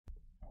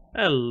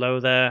Hello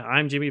there,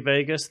 I'm Jimmy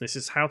Vegas. This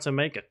is how to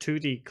make a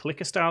 2D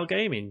clicker style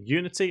game in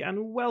Unity,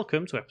 and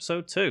welcome to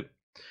episode 2.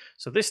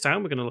 So this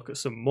time we're going to look at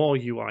some more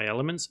UI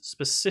elements,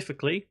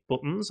 specifically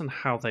buttons and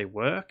how they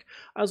work,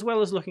 as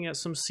well as looking at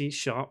some C#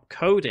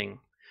 coding.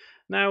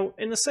 Now,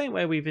 in the same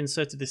way we've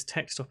inserted this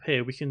text up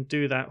here, we can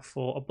do that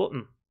for a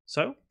button.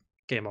 So,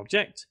 game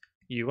object,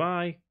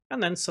 UI,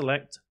 and then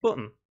select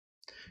button.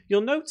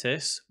 You'll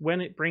notice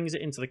when it brings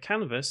it into the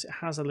canvas, it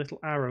has a little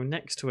arrow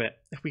next to it.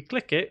 If we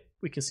click it,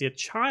 we can see a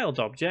child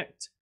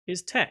object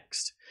is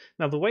text.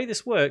 Now the way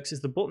this works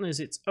is the button is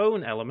its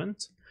own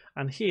element,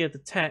 and here the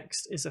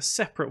text is a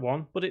separate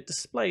one, but it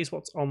displays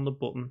what's on the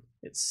button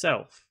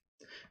itself.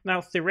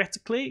 Now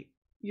theoretically,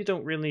 you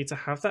don't really need to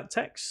have that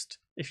text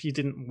if you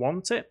didn't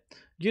want it.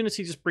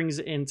 Unity just brings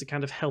it in to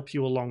kind of help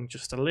you along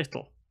just a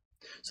little.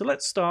 So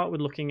let's start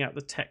with looking at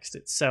the text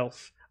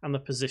itself and the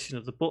position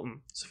of the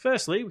button. So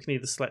firstly, we can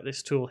either select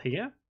this tool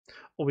here,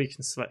 or we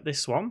can select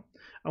this one,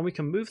 and we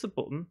can move the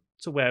button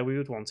to where we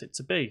would want it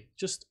to be.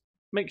 Just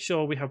make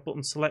sure we have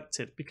button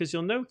selected, because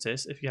you'll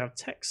notice if you have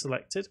text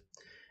selected,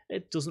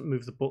 it doesn't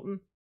move the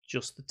button,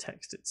 just the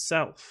text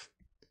itself.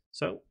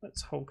 So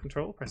let's hold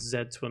Control, press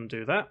Z to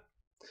undo that.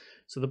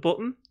 So the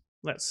button,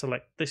 let's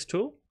select this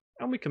tool,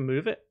 and we can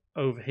move it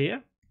over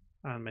here,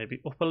 and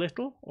maybe up a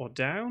little or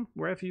down,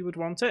 wherever you would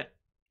want it.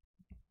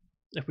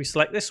 If we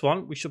select this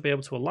one, we should be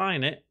able to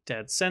align it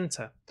dead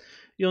center.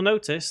 You'll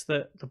notice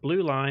that the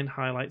blue line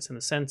highlights in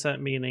the center,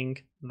 meaning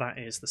that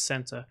is the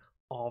center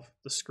of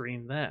the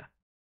screen there.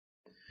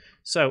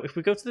 So if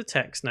we go to the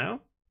text now,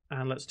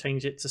 and let's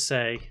change it to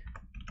say,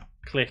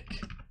 click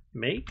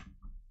me.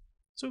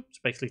 So it's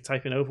basically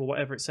typing over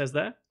whatever it says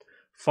there.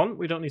 Font,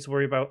 we don't need to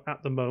worry about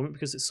at the moment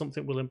because it's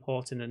something we'll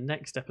import in the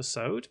next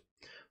episode.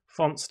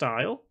 Font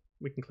style,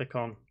 we can click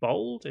on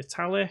bold,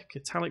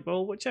 italic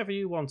bold, whichever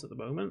you want at the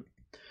moment.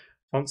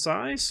 Font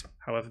size,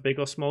 however big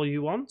or small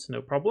you want,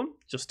 no problem.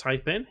 Just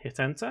type in, hit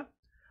enter.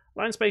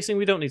 Line spacing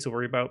we don't need to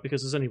worry about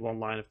because there's only one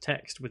line of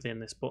text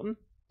within this button.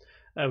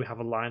 We have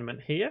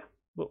alignment here,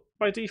 but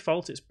by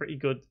default it's pretty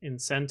good in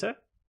center.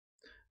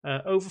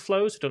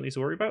 Overflows we don't need to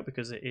worry about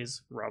because it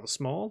is rather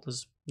small.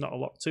 There's not a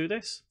lot to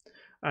this.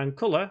 And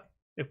color,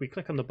 if we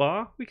click on the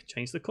bar, we can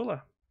change the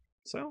color.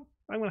 So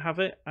I'm going to have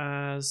it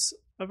as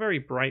a very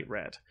bright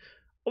red.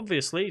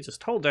 Obviously,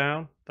 just hold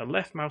down the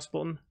left mouse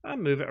button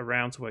and move it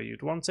around to where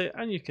you'd want it,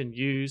 and you can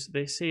use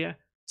this here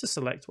to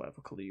select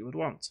whatever color you would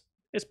want.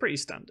 It's pretty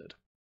standard.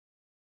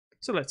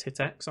 So let's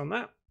hit X on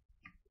that.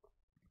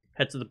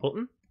 Head to the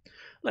button.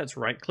 Let's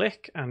right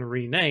click and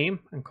rename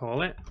and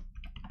call it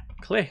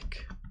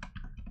click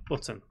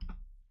button.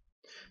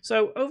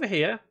 So over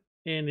here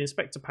in the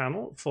inspector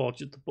panel for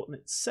the button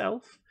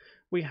itself,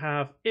 we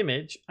have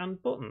image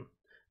and button.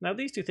 Now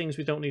these two things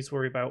we don't need to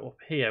worry about up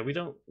here. We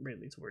don't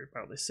really need to worry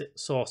about this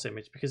source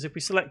image because if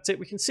we select it,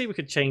 we can see we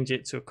could change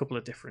it to a couple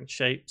of different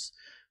shapes.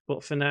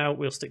 But for now,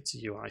 we'll stick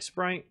to UI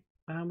sprite,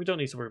 and we don't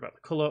need to worry about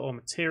the color or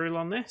material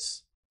on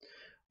this.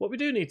 What we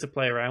do need to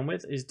play around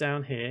with is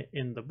down here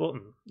in the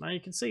button. Now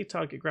you can see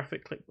target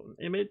graphic, click button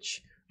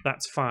image.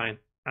 That's fine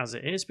as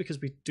it is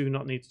because we do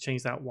not need to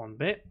change that one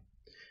bit.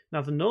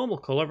 Now the normal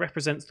color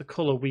represents the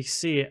color we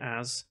see it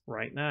as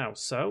right now.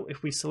 So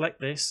if we select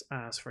this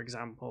as, for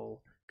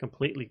example,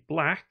 completely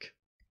black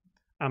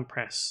and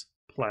press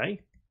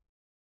play,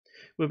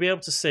 we'll be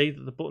able to see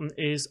that the button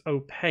is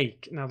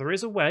opaque. Now there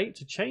is a way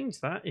to change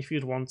that if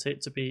you'd want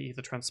it to be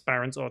either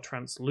transparent or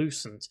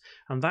translucent,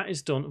 and that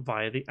is done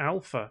via the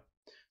alpha.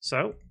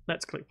 So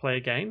let's click play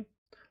again.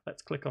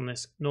 Let's click on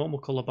this normal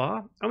color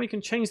bar and we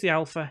can change the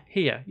alpha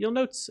here. You'll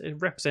notice it's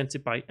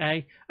represented by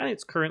A and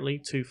it's currently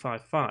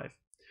 255.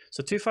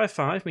 So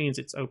 255 means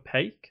it's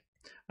opaque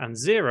and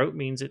 0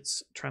 means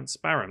it's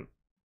transparent.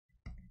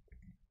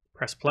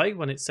 Press play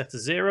when it's set to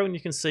 0 and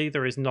you can see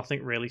there is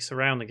nothing really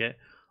surrounding it,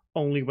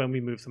 only when we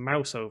move the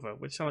mouse over,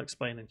 which I'll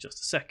explain in just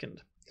a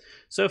second.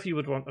 So if you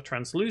would want a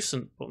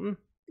translucent button,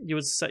 you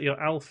would set your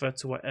alpha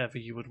to whatever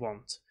you would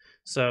want.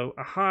 So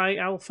a high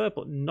alpha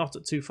but not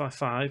at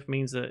 255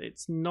 means that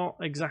it's not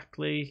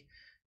exactly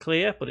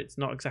clear, but it's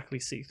not exactly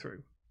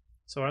see-through.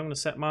 So I'm going to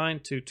set mine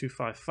to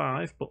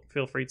 255, but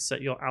feel free to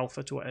set your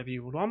alpha to whatever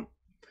you would want.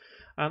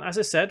 And as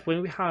I said,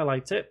 when we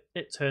highlight it,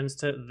 it turns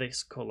to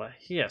this color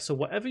here. So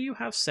whatever you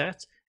have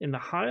set in the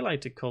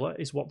highlighted color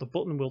is what the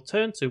button will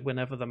turn to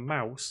whenever the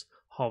mouse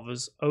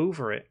hovers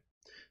over it.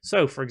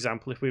 So for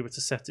example, if we were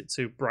to set it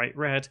to bright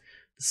red,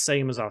 the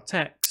same as our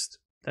text,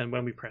 then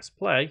when we press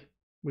play,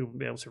 we won't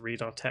be able to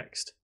read our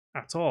text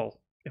at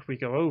all if we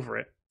go over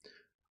it.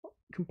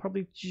 You can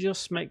probably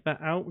just make that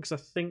out because I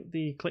think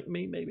the click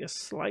me may be a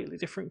slightly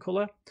different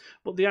color,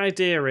 but the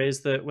idea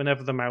is that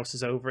whenever the mouse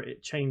is over it,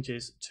 it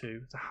changes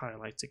to the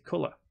highlighted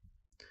color.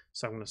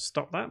 So I'm going to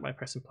stop that by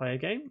pressing play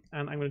again,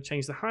 and I'm going to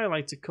change the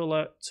highlighted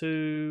color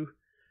to,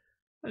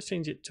 let's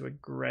change it to a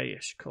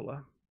grayish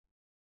color.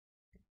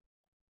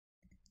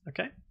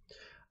 Okay,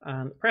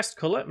 and pressed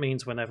color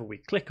means whenever we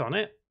click on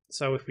it.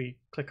 So if we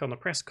click on the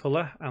pressed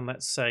color and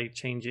let's say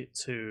change it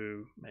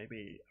to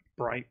maybe a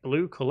bright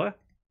blue color,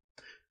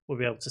 we'll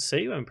be able to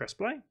see when we press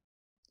play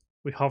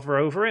We hover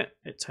over it,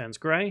 it turns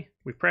grey.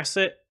 We press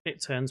it,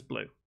 it turns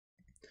blue.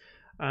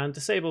 And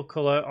disable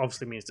colour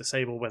obviously means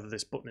disable whether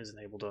this button is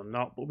enabled or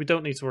not, but we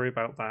don't need to worry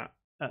about that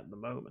at the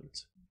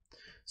moment.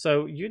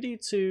 So you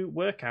need to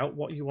work out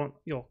what you want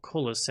your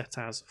colours set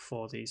as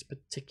for these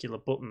particular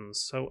buttons.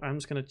 So I'm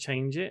just going to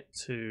change it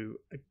to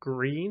a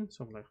green.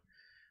 So I'm going to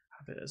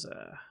have it as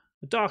a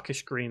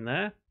darkish green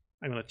there.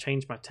 I'm going to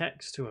change my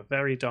text to a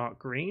very dark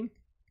green.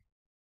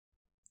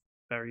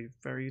 Very,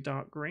 very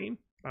dark green,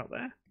 about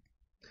there.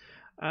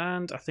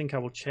 And I think I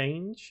will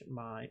change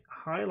my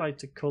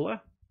highlighted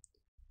colour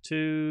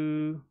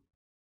to,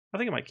 I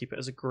think I might keep it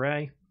as a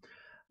grey.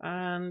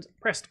 And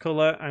pressed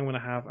colour I'm going to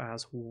have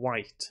as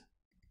white.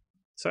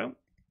 So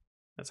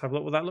let's have a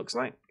look what that looks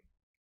like.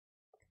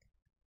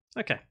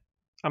 Okay,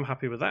 I'm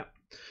happy with that.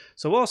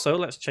 So also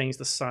let's change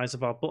the size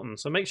of our button.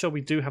 So make sure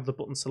we do have the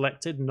button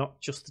selected, not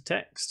just the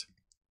text,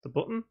 the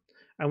button,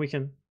 and we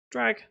can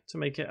drag to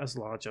make it as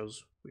large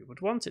as we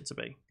would want it to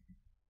be.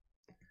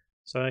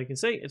 So you can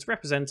see it's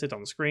represented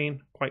on the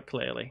screen quite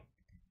clearly.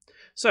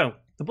 So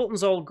the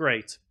button's all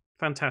great,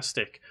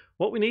 fantastic.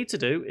 What we need to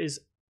do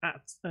is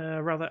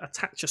rather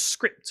attach a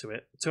script to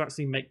it to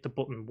actually make the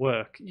button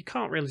work. You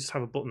can't really just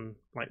have a button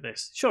like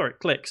this. Sure, it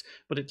clicks,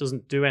 but it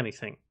doesn't do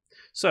anything.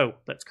 So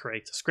let's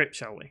create a script,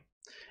 shall we?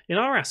 In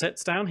our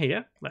assets down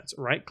here, let's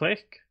right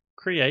click,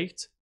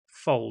 create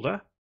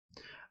folder,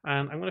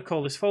 and I'm going to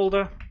call this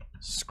folder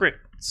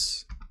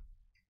scripts.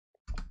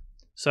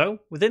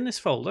 So within this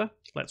folder,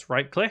 let's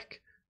right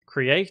click,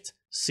 create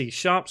C#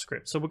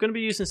 script. So we're going to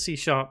be using C#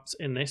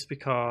 in this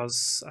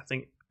because I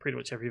think pretty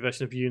much every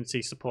version of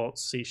Unity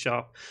supports C#,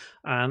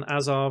 and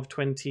as of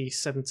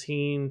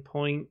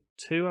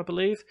 2017.2, I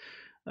believe,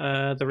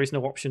 there is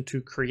no option to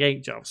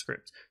create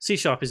JavaScript. C#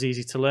 is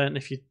easy to learn.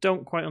 If you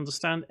don't quite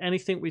understand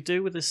anything we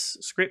do with this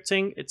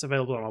scripting, it's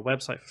available on our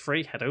website for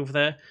free. Head over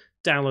there,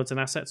 download an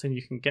asset, and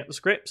you can get the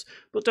scripts.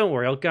 But don't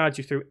worry, I'll guide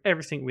you through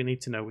everything we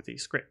need to know with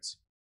these scripts.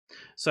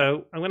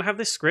 So I'm going to have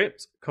this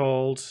script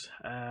called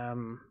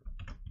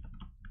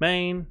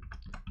main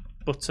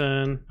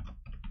button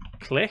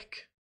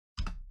click,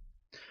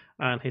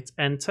 and hit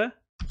enter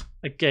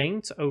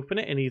again to open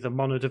it in either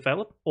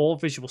monodevelop or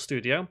Visual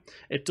Studio.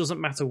 It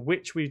doesn't matter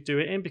which we do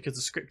it in because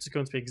the script is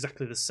going to be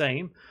exactly the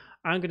same.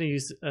 I'm going to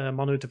use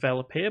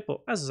monodevelop here,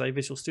 but as I say,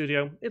 Visual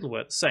Studio, it'll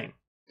work the same.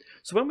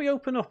 So when we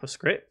open up a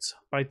script,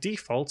 by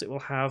default, it will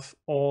have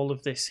all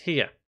of this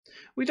here.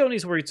 We don't need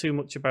to worry too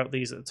much about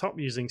these at the top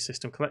using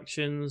system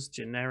collections,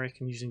 generic,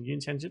 and using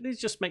Unity Engine. These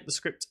just make the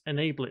script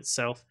enable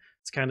itself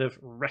to kind of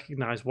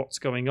recognize what's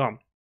going on.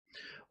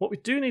 What we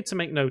do need to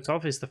make note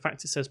of is the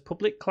fact it says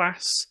public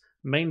class,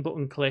 main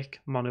button click,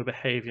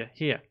 monobehaviour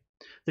here.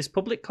 This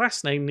public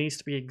class name needs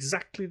to be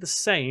exactly the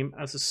same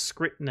as the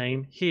script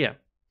name here.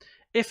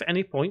 If at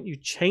any point you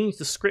change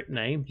the script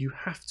name, you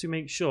have to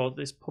make sure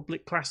this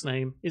public class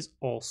name is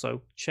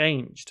also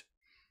changed.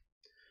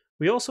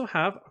 We also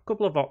have a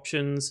couple of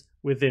options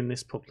within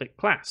this public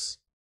class.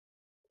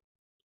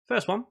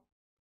 First one,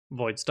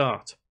 void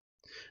start.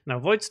 Now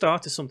void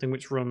start is something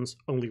which runs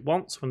only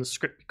once when the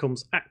script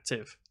becomes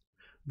active.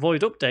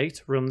 Void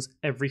update runs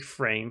every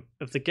frame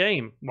of the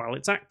game while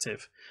it's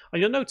active.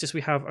 And you'll notice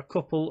we have a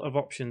couple of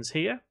options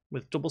here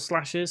with double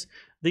slashes.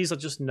 These are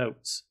just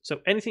notes. So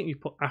anything you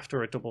put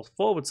after a double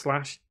forward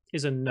slash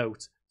is a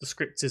note. The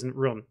script isn't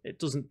run. It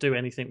doesn't do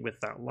anything with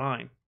that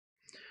line.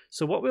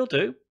 So what we'll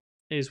do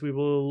is we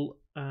will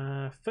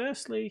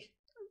firstly,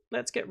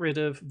 let's get rid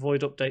of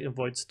void update and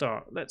void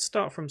start. Let's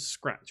start from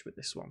scratch with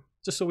this one,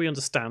 just so we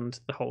understand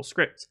the whole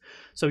script.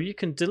 So you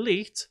can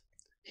delete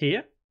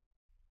here,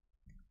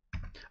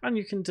 and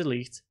you can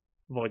delete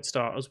void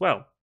start as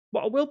well.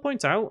 What I will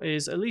point out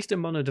is, at least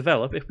in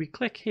monodevelop, if we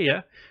click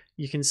here,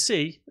 you can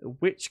see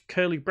which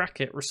curly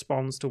bracket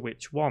responds to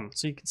which one.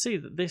 So you can see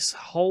that this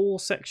whole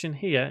section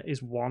here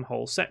is one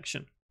whole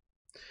section.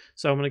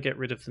 So I'm going to get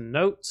rid of the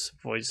notes,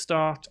 void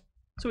start,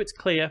 so it's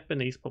clear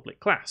beneath public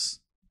class.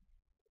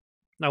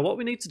 Now what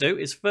we need to do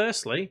is,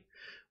 firstly,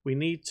 we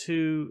need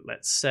to,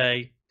 let's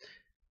say,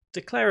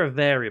 declare a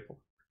variable.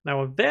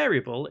 Now a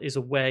variable is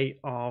a way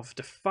of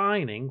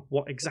defining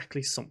what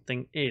exactly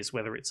something is,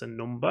 whether it's a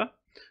number,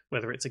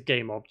 whether it's a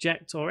game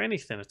object, or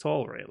anything at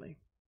all really.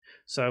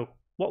 So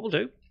what we'll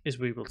do is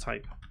we will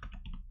type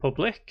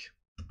public,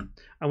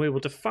 and we will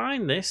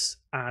define this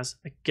as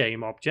a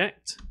game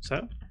object.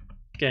 So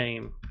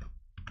game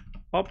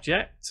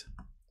object,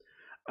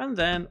 and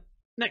then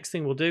next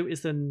thing we'll do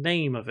is the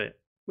name of it,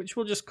 which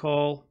we'll just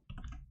call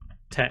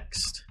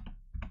text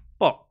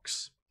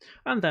box,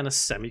 and then a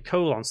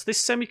semicolon. So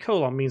this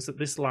semicolon means that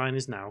this line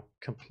is now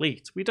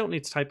complete. We don't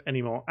need to type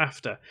any more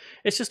after.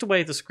 It's just a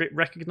way of the script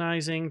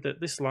recognizing that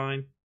this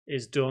line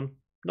is done,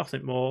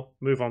 nothing more,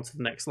 move on to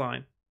the next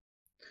line.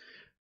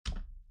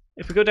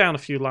 If we go down a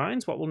few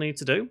lines, what we'll need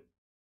to do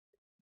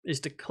is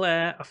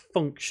declare a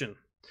function.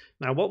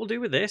 Now what we'll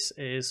do with this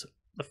is,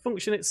 the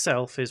function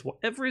itself is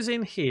whatever is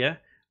in here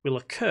will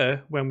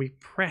occur when we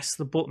press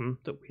the button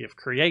that we have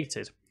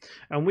created.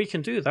 And we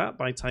can do that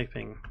by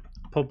typing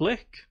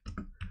public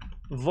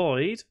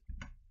void.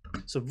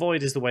 So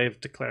void is the way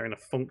of declaring a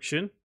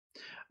function.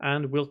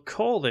 and we'll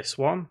call this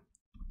one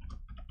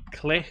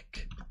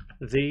click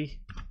the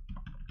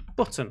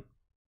button.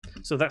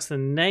 So that's the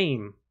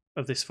name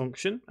of this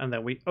function, and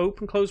then we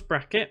open close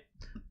bracket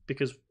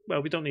because,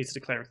 well, we don't need to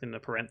declare anything in the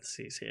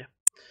parentheses here.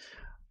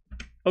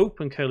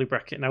 Open curly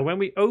bracket. Now when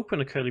we open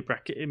a curly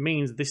bracket, it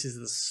means this is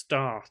the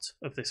start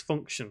of this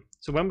function.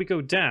 So when we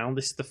go down,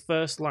 this is the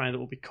first line that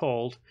will be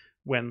called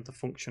when the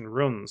function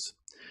runs.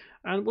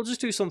 And we'll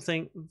just do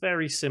something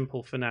very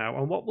simple for now,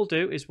 and what we'll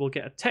do is we'll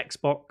get a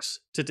text box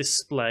to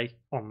display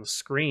on the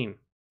screen.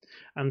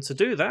 And to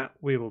do that,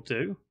 we will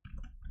do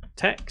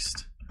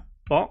text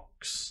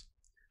box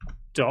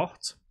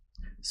dot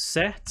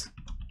set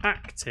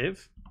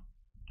active,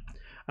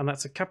 and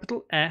that's a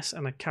capital S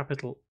and a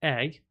capital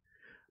A,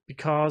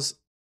 because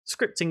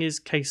scripting is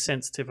case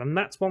sensitive, and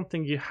that's one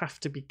thing you have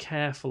to be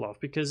careful of,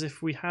 because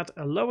if we had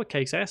a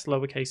lowercase s,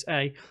 lowercase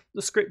a,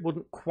 the script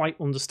wouldn't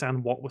quite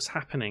understand what was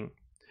happening.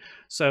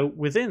 So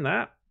within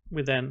that,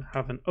 we then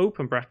have an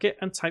open bracket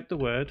and type the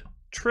word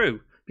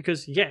true,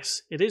 because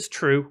yes, it is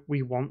true,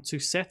 we want to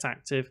set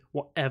active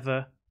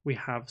whatever we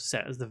have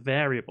set as the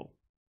variable.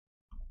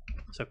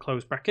 So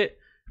close bracket,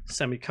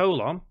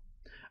 semicolon,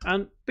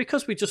 and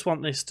because we just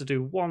want this to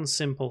do one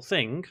simple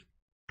thing,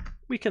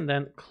 we can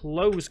then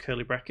close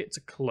curly bracket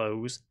to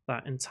close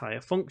that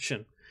entire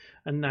function.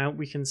 And now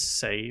we can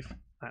save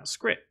that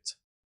script.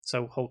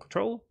 So hold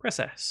Control, press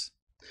S.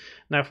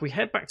 Now if we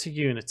head back to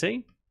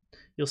Unity,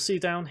 you'll see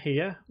down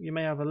here, you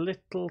may have a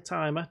little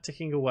timer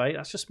ticking away.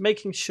 That's just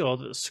making sure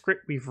that the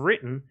script we've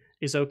written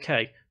is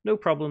okay. No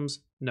problems,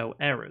 no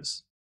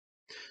errors.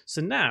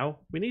 So now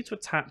we need to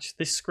attach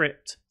this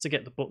script to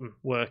get the button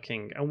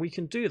working, and we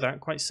can do that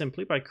quite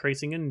simply by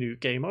creating a new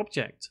game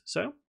object.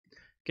 So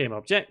game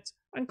object,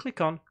 and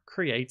click on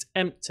create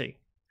empty.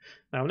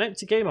 Now an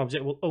empty game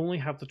object will only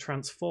have the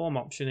transform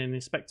option in the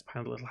inspector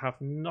panel. It'll have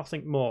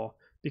nothing more,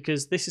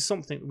 because this is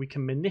something that we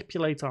can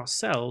manipulate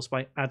ourselves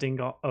by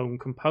adding our own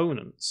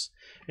components.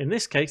 In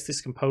this case,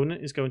 this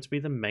component is going to be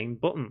the main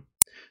button.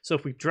 So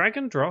if we drag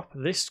and drop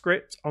this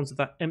script onto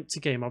that empty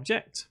game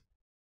object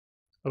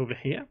over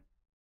here,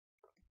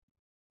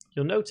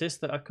 you'll notice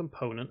that a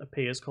component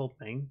appears called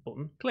main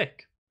button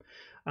click.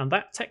 And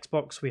that text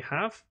box we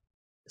have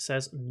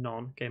says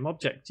non-game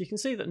object. You can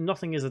see that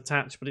nothing is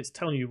attached, but it's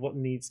telling you what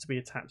needs to be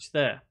attached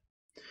there.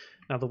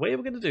 Now the way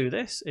we're going to do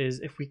this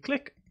is if we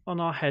click on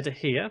our header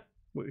here,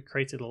 what we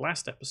created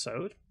last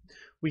episode,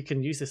 we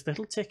can use this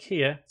little tick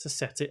here to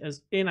set it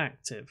as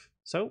inactive.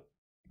 So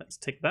let's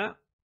tick that,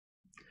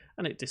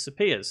 and it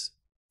disappears.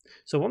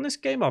 So on this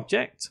game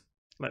object,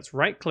 let's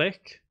right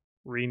click,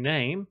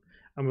 rename,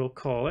 and we'll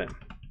call it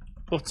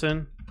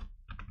button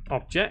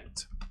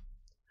object.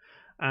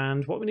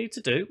 And what we need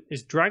to do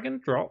is drag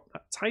and drop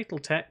that title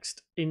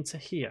text into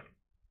here.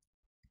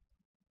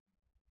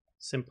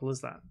 Simple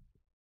as that.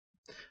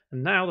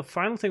 And now the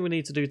final thing we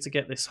need to do to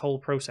get this whole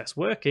process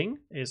working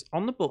is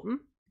on the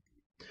button,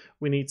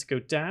 we need to go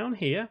down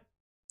here,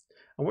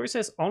 and where it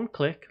says on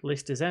click,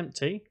 list is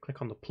empty,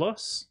 click on the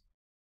plus,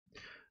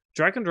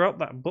 drag and drop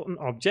that button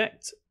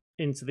object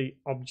into the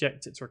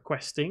object it's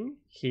requesting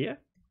here.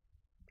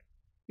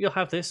 You'll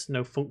have this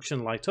no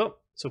function light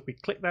up. So if we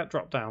click that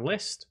drop down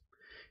list,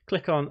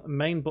 click on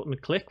main button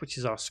click, which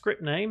is our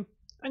script name,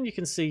 and you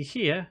can see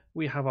here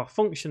we have our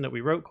function that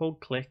we wrote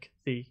called click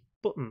the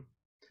button.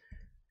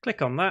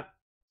 Click on that,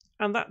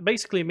 and that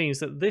basically means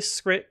that this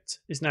script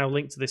is now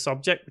linked to this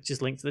object, which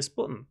is linked to this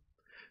button.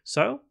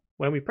 So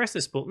when we press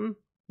this button,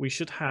 we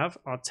should have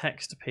our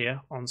text appear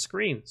on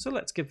screen. So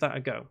let's give that a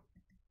go.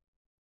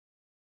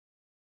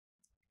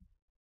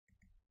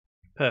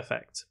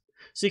 Perfect.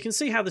 So you can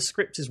see how the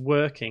script is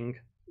working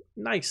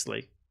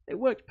nicely. It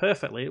worked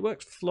perfectly. It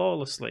worked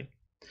flawlessly.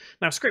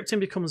 Now scripting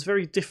becomes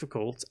very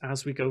difficult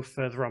as we go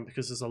further on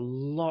because there's a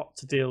lot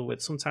to deal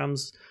with.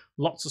 Sometimes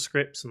lots of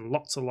scripts and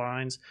lots of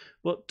lines,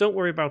 but don't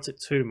worry about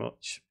it too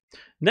much.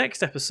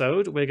 Next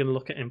episode, we're going to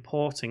look at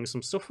importing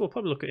some stuff. We'll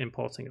probably look at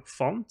importing a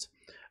font.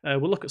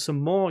 We'll look at some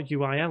more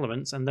UI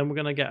elements, and then we're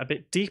going to get a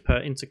bit deeper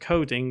into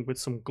coding with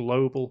some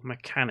global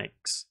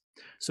mechanics.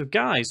 So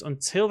guys,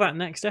 until that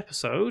next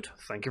episode,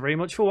 thank you very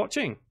much for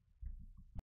watching.